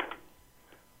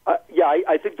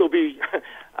 I think there'll be.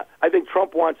 I think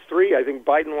Trump wants 3. I think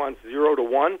Biden wants 0 to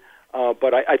 1.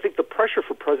 But I think the pressure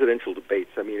for presidential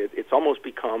debates, I mean, it's almost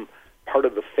become part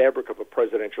of the fabric of a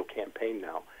presidential campaign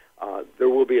now. There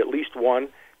will be at least one,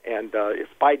 and if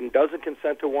Biden doesn't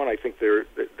consent to one, I think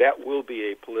that will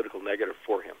be a political negative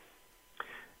for him.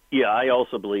 Yeah, I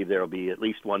also believe there will be at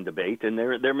least one debate, and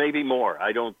there may be more.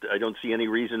 I don't see any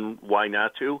reason why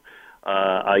not to.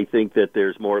 I think that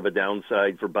there's more of a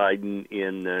downside for Biden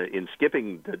in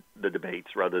skipping the debates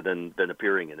rather than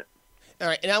appearing in it. All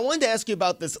right, and I wanted to ask you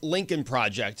about this Lincoln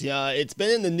Project. It's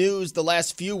been in the news the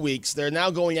last few weeks. They're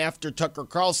now going after Tucker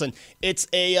Carlson. It's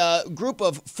a group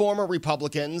of former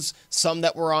Republicans, some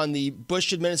that were on the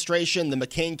Bush administration, the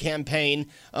McCain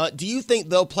campaign. Do you think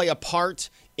they'll play a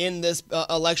part in this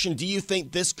election? Do you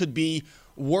think this could be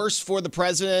worse for the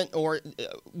president or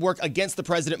work against the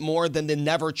president more than the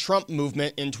Never Trump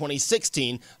movement in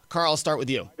 2016? Carl, I'll start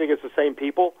with you. I think it's the same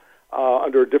people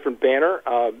under a different banner.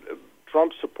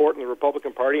 Trump's support in the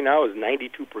Republican Party now is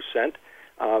 92%.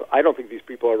 I don't think these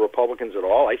people are Republicans at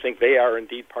all. I think they are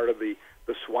indeed part of the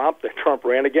swamp that Trump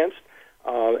ran against.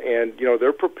 And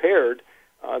they're prepared.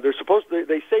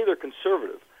 They say they're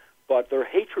conservative, but their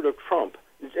hatred of Trump,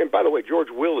 and by the way, George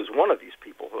Will is one of these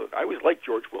people. I always liked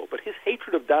George Will, but his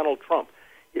hatred of Donald Trump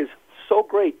is so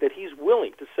great that he's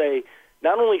willing to say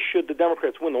not only should the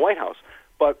Democrats win the White House,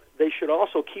 but they should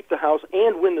also keep the House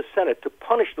and win the Senate to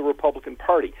punish the Republican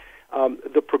Party.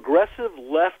 The progressive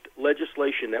left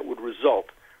legislation that would result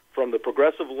from the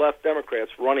progressive left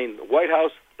Democrats running the White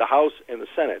House, the House, and the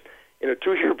Senate in a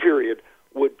 2-year period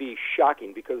would be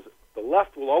shocking because the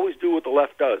left will always do what the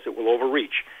left does. It will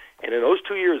overreach. And in those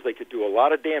 2 years, they could do a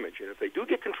lot of damage. And if they do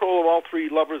get control of all 3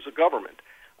 levers of government,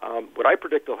 what I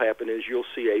predict will happen is you'll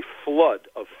see a flood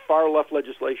of far-left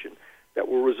legislation that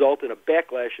will result in a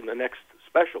backlash in the next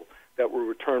special that will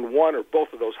return one or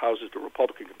both of those houses to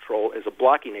Republican control as a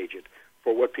blocking agent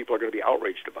for what people are going to be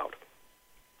outraged about.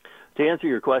 To answer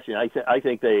your question, I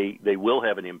think they will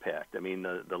have an impact. I mean,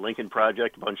 the Lincoln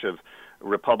Project, a bunch of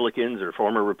Republicans or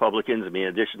former Republicans, I mean, in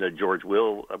addition to George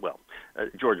Will,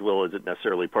 George Will isn't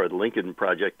necessarily part of the Lincoln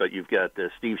Project, but you've got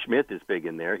Steve Schmidt is big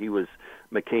in there. He was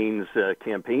McCain's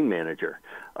campaign manager,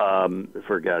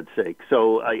 for God's sake.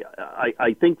 So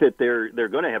I think that they're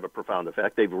going to have a profound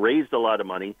effect. They've raised a lot of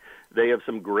money. They have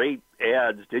some great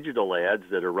ads, digital ads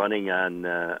that are running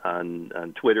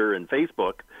on Twitter and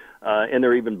Facebook. And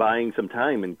they're even buying some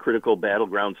time in critical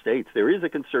battleground states. There is a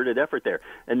concerted effort there.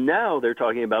 And now they're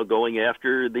talking about going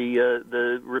after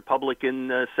the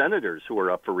Republican senators who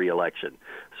are up for re-election.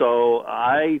 So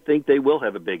I think they will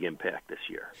have a big impact this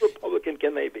year. Republican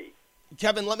can they be?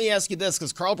 Kevin, let me ask you this,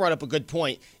 because Carl brought up a good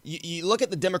point. You look at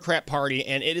the Democrat Party,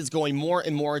 and it is going more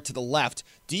and more to the left.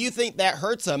 Do you think that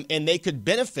hurts them, and they could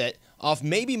benefit off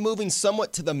maybe moving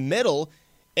somewhat to the middle,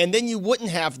 and then you wouldn't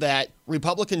have that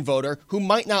Republican voter who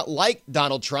might not like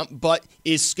Donald Trump but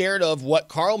is scared of what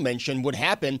Carl mentioned would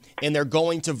happen, and they're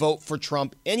going to vote for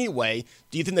Trump anyway?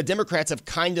 Do you think the Democrats have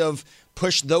kind of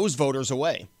pushed those voters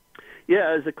away?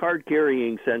 Yeah, as a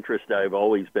card-carrying centrist, I've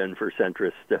always been for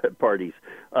centrist parties.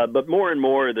 But more and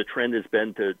more, the trend has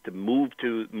been to move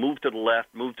to the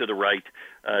left, move to the right,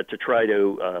 to try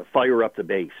to fire up the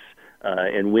base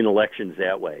and win elections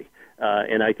that way.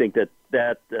 And I think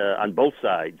that on both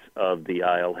sides of the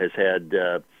aisle has had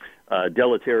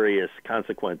deleterious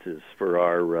consequences for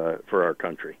our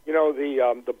country. You know,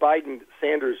 the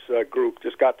Biden-Sanders group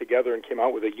just got together and came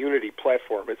out with a unity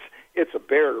platform. It's a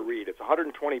bear to read. It's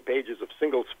 120 pages of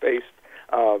single-spaced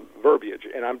verbiage,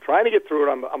 and I'm trying to get through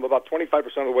it. I'm about 25%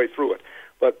 of the way through it.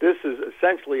 But this is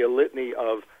essentially a litany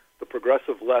of the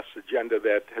progressive left's agenda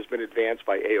that has been advanced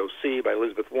by AOC, by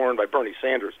Elizabeth Warren, by Bernie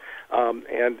Sanders.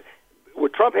 And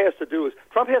what Trump has to do is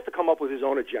Trump has to come up with his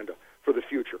own agenda for the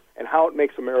future and how it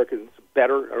makes Americans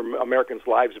better, or Americans'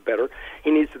 lives better.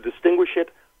 He needs to distinguish it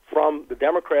from the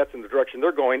Democrats and the direction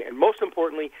they're going, and most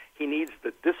importantly, he needs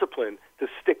the discipline to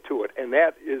stick to it. And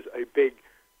that is a big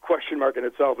question mark in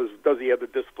itself, is does he have the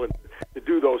discipline to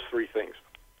do those three things?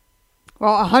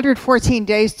 Well, 114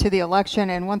 days to the election,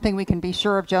 and one thing we can be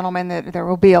sure of, gentlemen, that there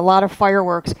will be a lot of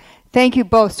fireworks. Thank you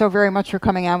both so very much for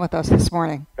coming on with us this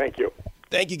morning. Thank you.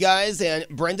 Thank you, guys. And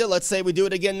Brenda, let's say we do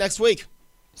it again next week.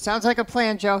 Sounds like a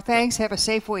plan, Joe. Thanks. Have a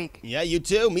safe week. Yeah, you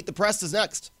too. Meet the Press is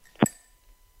next.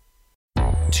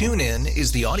 TuneIn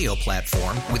is the audio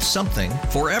platform with something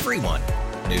for everyone.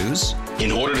 News.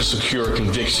 In order to secure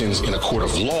convictions in a court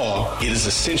of law, it is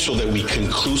essential that we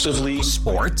conclusively.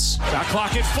 Sports. Shot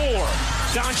clock at 4.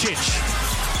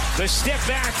 Doncic. The step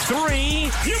back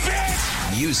 3. You bet.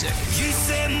 Music. You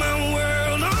set my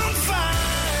world on fire.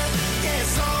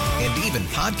 Yes, and even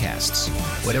podcasts.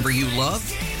 Whatever you love,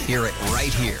 hear it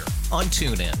right here on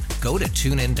TuneIn. Go to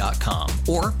TuneIn.com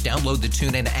or download the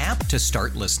TuneIn app to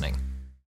start listening.